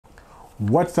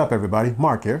What's up everybody,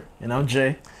 Mark here. And I'm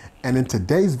Jay. And in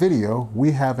today's video,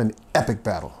 we have an epic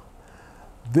battle.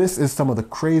 This is some of the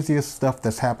craziest stuff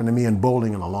that's happened to me in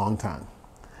bowling in a long time.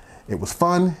 It was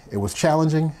fun, it was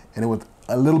challenging, and it was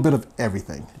a little bit of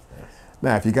everything. Yes.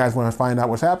 Now, if you guys want to find out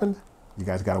what's happened, you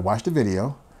guys got to watch the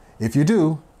video. If you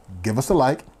do, give us a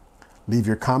like, leave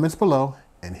your comments below,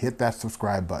 and hit that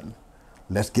subscribe button.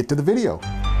 Let's get to the video.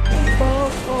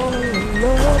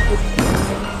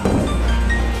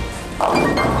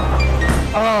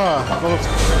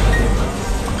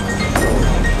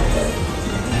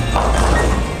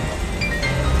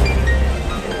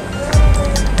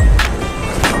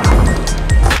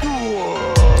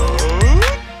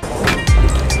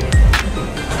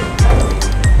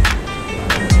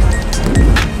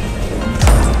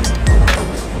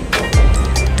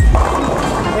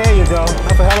 There you go.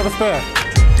 That's a hell of a spare.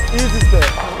 Easy step.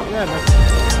 Yeah,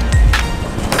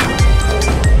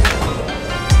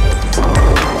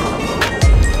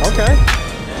 okay.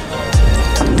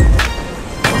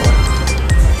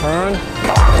 Turn.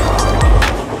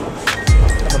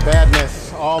 Have a bad miss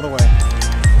all the way.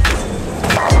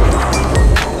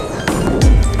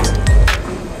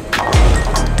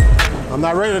 I'm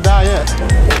not ready to die yet.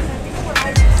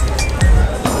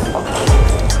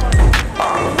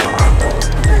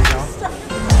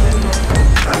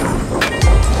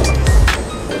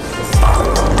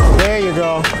 There you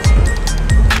go.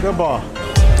 Good ball.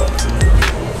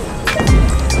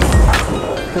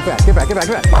 Get back, get back, get back,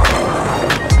 get back.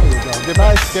 There you go. Get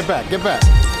back, get back, get back.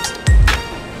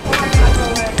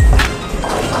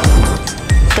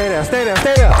 Stay there, stay there,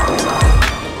 stay there.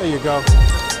 There you go.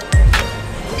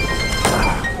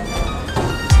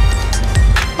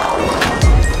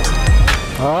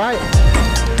 All right.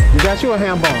 You got you a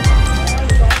handball.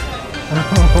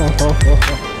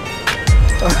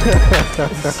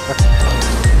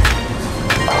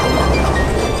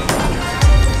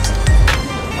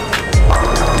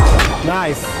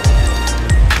 Nice.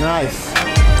 Nice.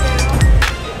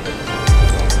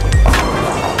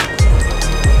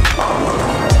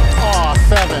 Oh,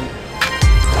 7.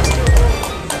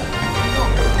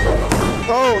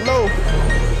 Oh, no.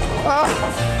 Ah.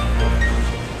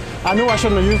 I knew I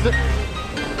shouldn't have used it.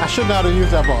 I should not have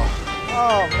used that ball.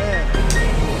 Oh, man.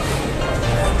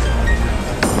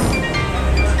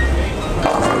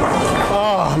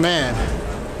 Oh, man.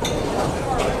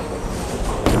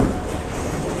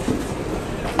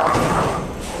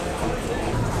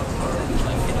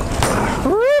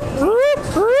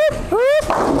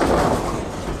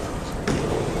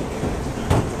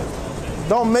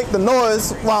 Don't make the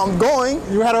noise while I'm going.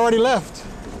 You had already left.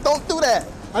 Don't do that.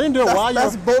 I didn't do it while you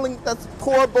That's bowling. That's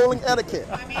poor bowling etiquette.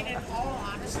 I mean, in all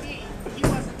honesty, he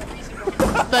wasn't the reason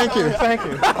why. Thank you, thank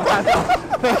you.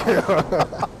 Thank you.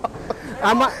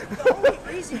 I might. The only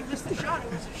reason he missed the shot, it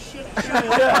was a shitty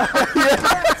shot.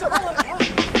 That's all it was.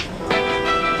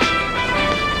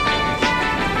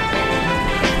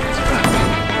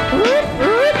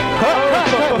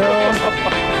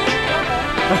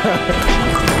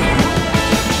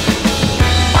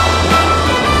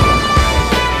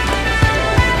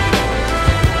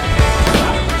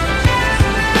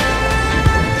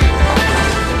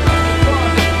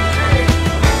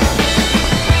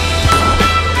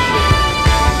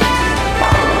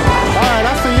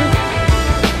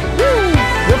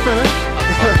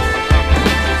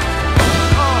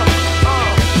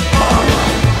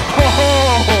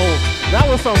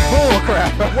 Some bull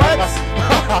crap. What?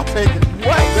 I'll take it.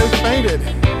 What? They fainted.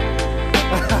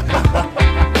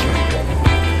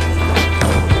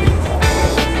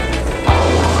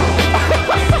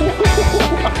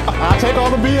 I'll take all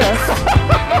the BS.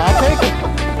 I'll take it.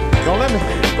 Don't let me.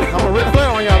 I'm a Ric Flair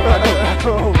on y'all.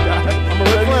 Oh, God. I'm a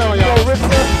Ric Flair on y'all. Ric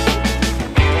Flair.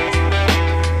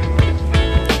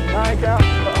 9 count.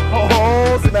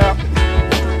 Oh, snap.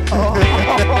 Oh.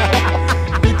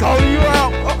 He calling you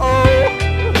out. Uh-oh.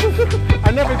 I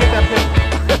never get that pin.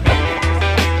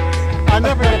 I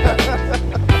never get that.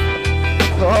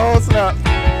 Oh, snap.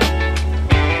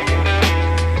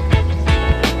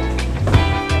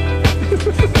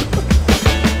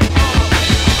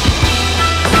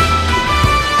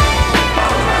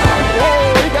 Whoa,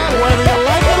 he got it. Whether you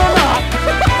like it or not,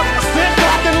 sit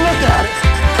back and look at it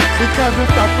because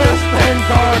it's the best thing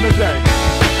going today.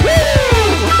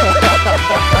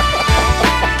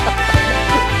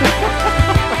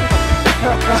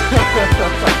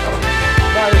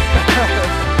 Nice.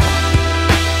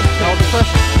 All the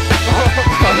pressure.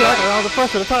 All the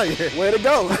pressure to tell you. Way to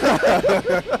go.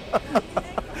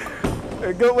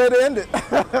 A good way to end it.